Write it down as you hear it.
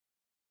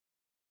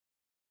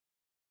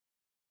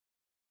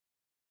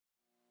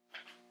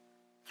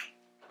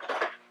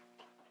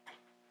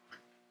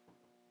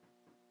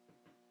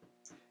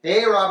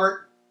Hey,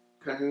 Robert.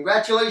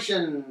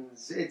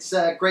 Congratulations. It's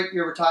great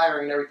you're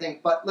retiring and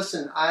everything, but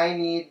listen, I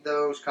need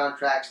those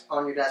contracts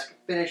on your desk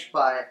finished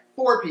by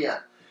 4 p.m.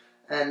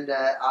 And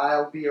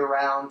I'll be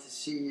around to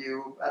see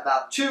you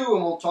about 2,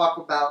 and we'll talk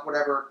about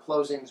whatever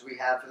closings we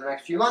have for the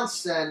next few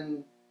months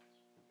and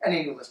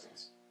any new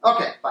listings.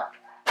 Okay, bye.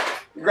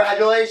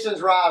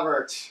 Congratulations,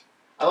 Robert.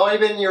 I've only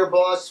been your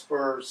boss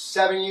for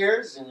 7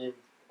 years, and you've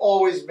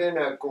always been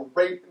a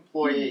great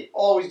employee,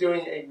 always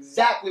doing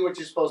exactly what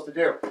you're supposed to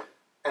do.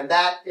 And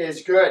that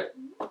is good.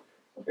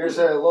 Here's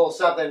a little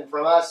something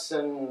from us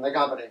and the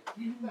company.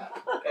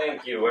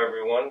 Thank you,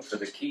 everyone, for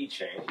the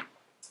keychain.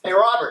 Hey,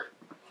 Robert,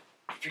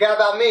 you forgot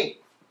about me.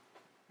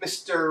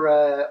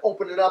 Mr.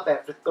 Open It Up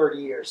after 30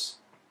 years.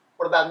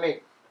 What about me?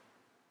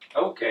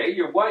 Okay,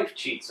 your wife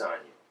cheats on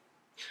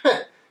you.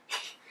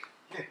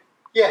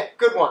 Yeah,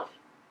 good one.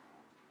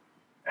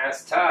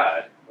 Ask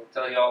Todd. He'll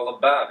tell you all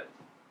about it.